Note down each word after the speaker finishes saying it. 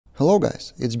Hello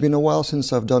guys, it's been a while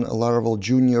since I've done a Laravel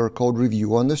Junior code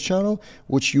review on this channel,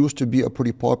 which used to be a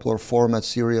pretty popular format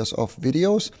series of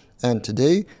videos, and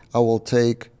today I will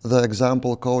take the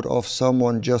example code of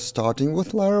someone just starting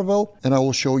with Laravel and I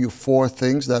will show you 4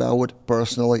 things that I would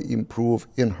personally improve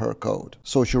in her code.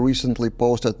 So she recently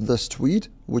posted this tweet,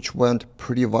 which went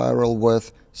pretty viral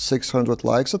with 600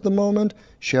 likes at the moment,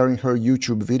 sharing her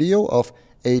YouTube video of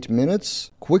 8 minutes,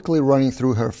 quickly running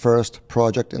through her first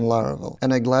project in Laravel.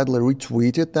 And I gladly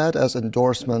retweeted that as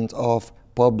endorsement of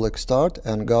public start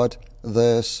and got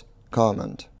this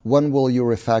comment: when will you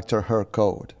refactor her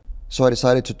code? So I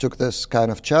decided to take this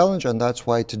kind of challenge, and that's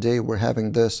why today we're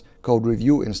having this code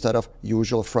review instead of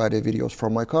usual Friday videos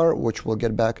from my car, which we'll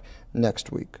get back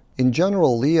next week. In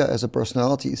general, Leah as a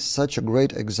personality is such a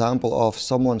great example of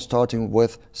someone starting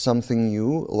with something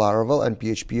new, Laravel and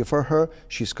PHP for her.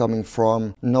 She's coming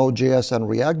from Node.js and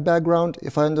React background,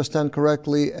 if I understand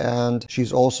correctly, and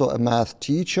she's also a math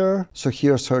teacher. So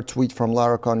here's her tweet from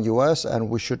Laracon US, and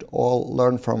we should all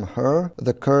learn from her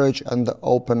the courage and the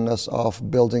openness of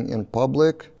building in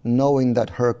public, knowing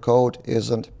that her code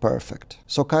isn't perfect.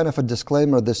 So kind of a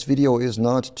disclaimer, this video is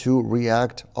not to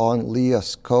react on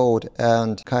Leah's code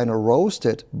and kind of roast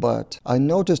it, but I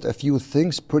noticed a few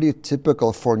things pretty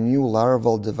typical for new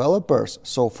Laravel developers.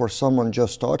 So for someone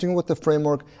just starting with the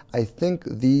framework, I think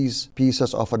these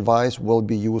pieces of advice will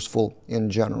be useful in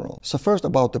general. So first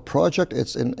about the project,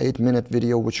 it's an 8-minute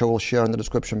video which I will share in the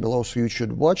description below, so you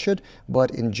should watch it.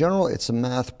 But in general, it's a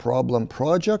math problem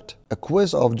project, a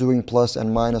quiz of doing plus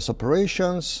and minus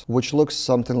operations, which looks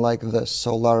something like this.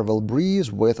 So Laravel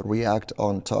Breeze with React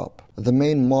on top. The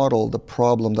main model, the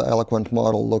problem, the eloquent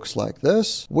model looks like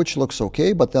this, which looks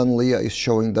okay, but then Leah is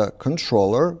showing the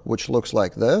controller, which looks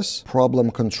like this.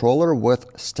 Problem controller with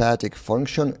static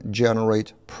function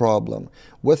generate problem,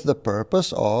 with the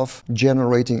purpose of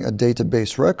generating a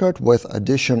database record with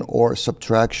addition or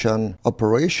subtraction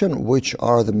operation, which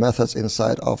are the methods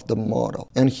inside of the model.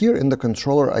 And here in the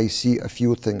controller, I see a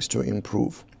few things to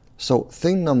improve. So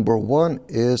thing number 1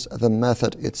 is the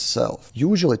method itself.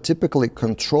 Usually, typically,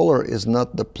 controller is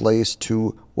not the place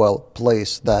to,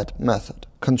 place that method.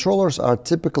 Controllers are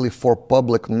typically for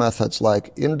public methods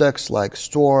like index, like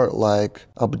store, like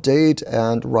update,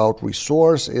 and route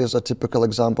resource is a typical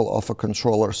example of a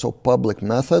controller. So public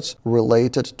methods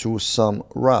related to some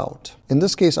route. In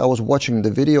this case, I was watching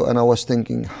the video and I was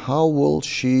thinking, how will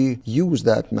she use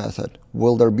that method?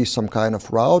 Will there be some kind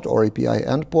of route or API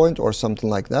endpoint or something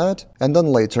like that? And then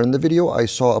later in the video, I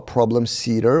saw a problem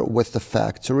seeder with the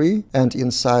factory. And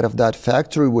inside of that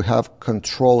factory, we have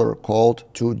controller called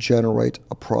to generate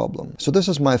a problem. So this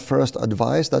is my first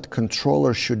advice, that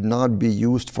controller should not be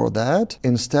used for that.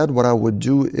 Instead, what I would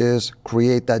do is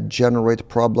create that generate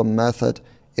problem method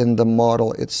in the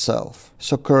model itself.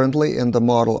 So currently in the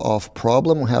model of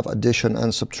problem, we have addition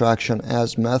and subtraction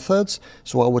as methods.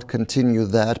 So I would continue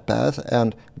that path,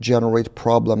 and generate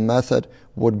problem method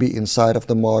would be inside of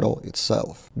the model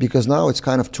itself. Because now it's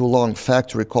kind of too long.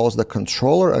 Factory calls the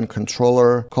controller and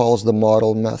controller calls the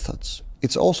model methods.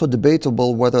 It's also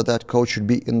debatable whether that code should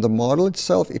be in the model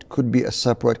itself. It could be a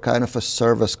separate kind of a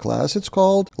service class, it's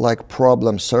called, like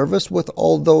problem service with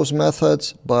all those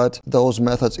methods, but those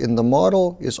methods in the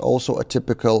model is also a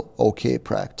typical OK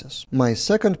practice. My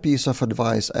second piece of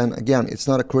advice, and again, it's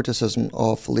not a criticism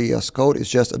of Leah's code, it's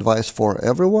just advice for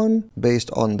everyone based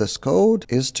on this code,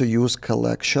 is to use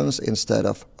collections instead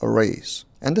of arrays.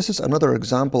 And this is another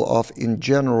example of, in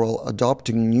general,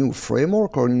 adopting new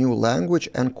framework or new language,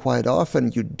 and quite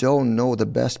often you don't know the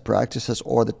best practices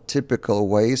or the typical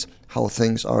ways how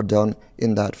things are done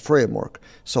in that framework.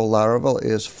 So Laravel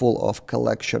is full of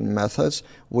collection methods,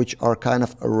 which are kind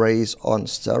of arrays on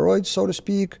steroids, so to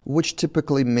speak, which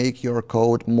typically make your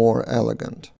code more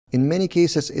elegant. In many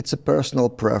cases, it's a personal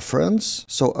preference,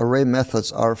 so array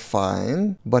methods are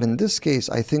fine, but in this case,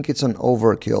 I think it's an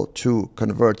overkill to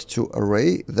convert to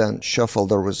array, then shuffle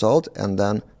the result, and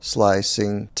then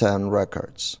slicing 10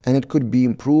 records. And it could be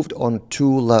improved on 2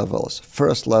 levels.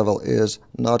 First level is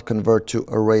not convert to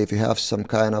array if you have some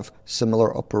kind of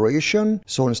similar operation.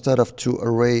 So instead of to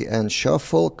array and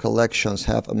shuffle, collections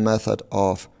have a method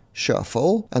of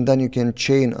shuffle, and then you can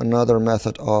chain another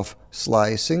method of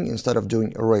slicing instead of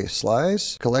doing array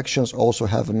slice. Collections also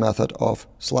have a method of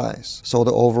slice. So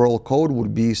the overall code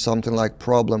would be something like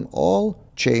problem all,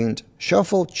 chained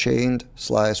shuffle, chained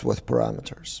slice with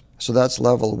parameters. So that's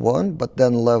level 1, but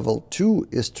then level 2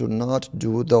 is to not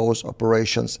do those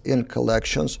operations in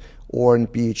collections or in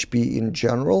PHP in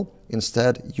general.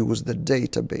 Instead, use the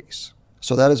database.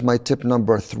 So that is my tip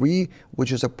number 3,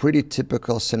 which is a pretty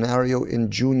typical scenario in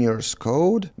Junior's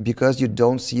code, because you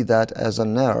don't see that as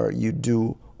an error. You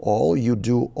do all, you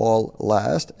do all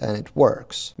last, and it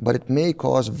works. But it may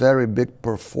cause very big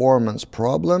performance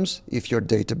problems if your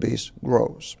database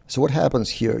grows. So what happens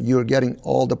here? You're getting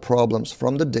all the problems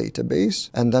from the database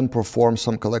and then perform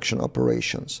some collection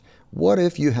operations. What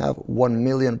if you have 1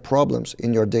 million problems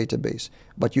in your database,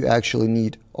 but you actually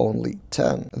need only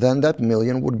 10? Then that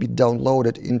million would be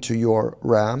downloaded into your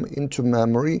RAM, into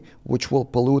memory, which will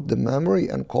pollute the memory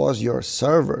and cause your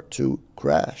server to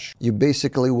crash. You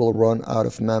basically will run out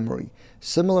of memory.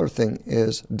 Similar thing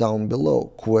is down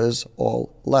below, quiz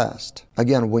all last.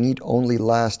 Again, we need only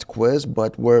last quiz,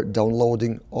 but we're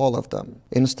downloading all of them.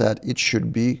 Instead, it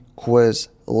should be quiz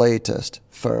latest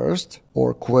first,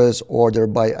 or quiz order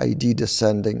by ID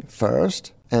descending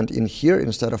first. And in here,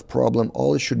 instead of problem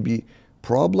all, it should be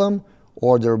problem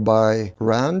order by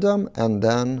random, and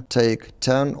then take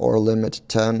 10 or limit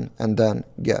 10 and then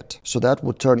get. So that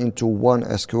would turn into one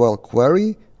SQL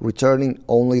query, returning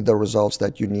only the results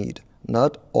that you need.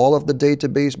 Not all of the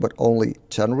database, but only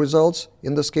 10 results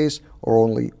in this case, or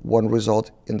only one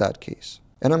result in that case.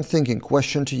 And I'm thinking,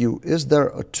 question to you, is there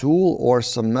a tool or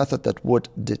some method that would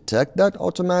detect that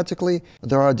automatically?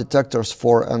 There are detectors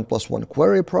for n+1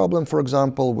 query problem, for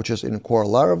example, which is in core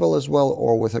Laravel as well,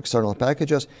 or with external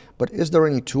packages. But is there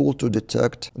any tool to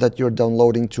detect that you're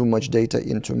downloading too much data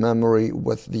into memory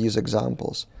with these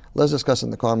examples? Let's discuss in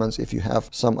the comments if you have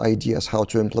some ideas how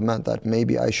to implement that.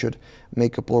 Maybe I should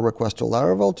make a pull request to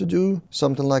Laravel to do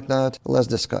something like that. Let's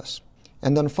discuss.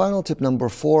 And then final tip number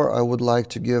 4 I would like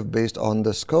to give based on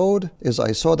this code is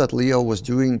I saw that Leah was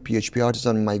doing PHP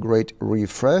Artisan migrate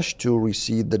refresh to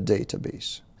reseed the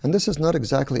database. And this is not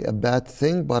exactly a bad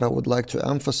thing, but I would like to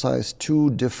emphasize two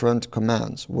different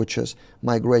commands, which is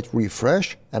migrate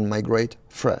refresh and migrate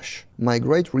fresh.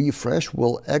 Migrate refresh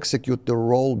will execute the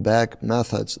rollback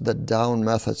methods, the down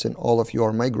methods in all of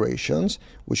your migrations,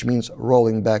 which means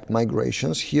rolling back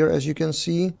migrations here, as you can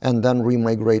see, and then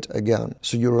remigrate again.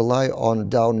 So you rely on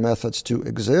down methods to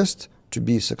exist, to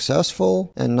be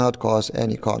successful and not cause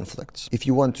any conflicts. If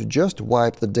you want to just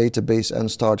wipe the database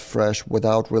and start fresh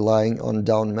without relying on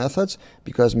down methods,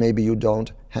 because maybe you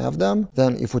don't have them,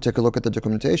 then if we take a look at the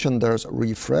documentation, there's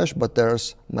refresh, but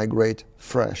there's migrate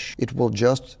fresh. It will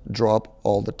just drop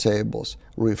all the tables.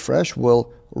 Refresh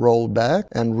will roll back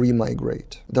and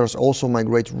remigrate. There's also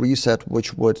migrate reset,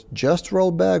 which would just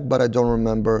roll back, but I don't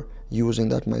remember using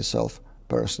that myself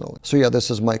personally. So yeah, this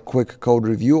is my quick code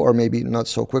review, or maybe not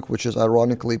so quick, which is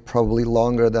ironically probably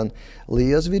longer than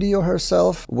Leah's video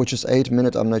herself, which is 8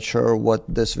 minutes. I'm not sure what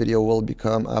this video will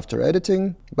become after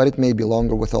editing, but it may be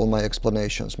longer with all my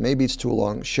explanations. Maybe it's too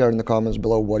long. Share in the comments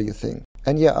below, what do you think?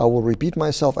 And yeah, I will repeat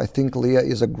myself. I think Leah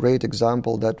is a great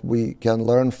example that we can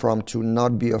learn from, to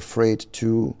not be afraid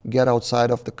to get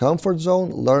outside of the comfort zone,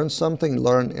 learn something,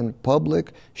 learn in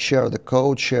public, share the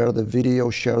code, share the video,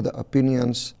 share the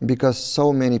opinions, because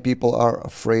so many people are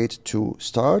afraid to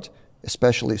start,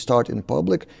 especially start in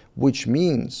public, which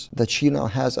means that she now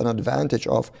has an advantage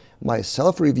of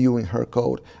myself reviewing her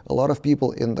code, a lot of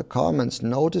people in the comments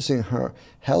noticing her,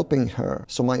 helping her.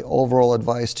 So my overall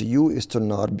advice to you is to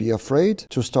not be afraid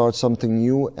to start something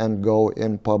new and go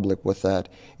in public with that.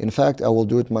 In fact, I will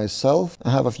do it myself.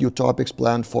 I have a few topics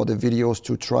planned for the videos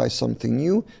to try something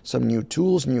new, some new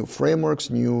tools, new frameworks,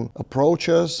 new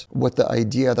approaches, with the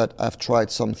idea that I've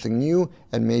tried something new,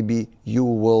 and maybe you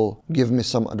will give me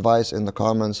some advice in the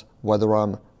comments whether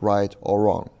I'm right or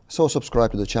wrong. So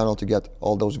subscribe to the channel to get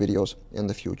all those videos in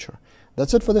the future.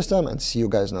 That's it for this time, and see you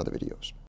guys in other videos.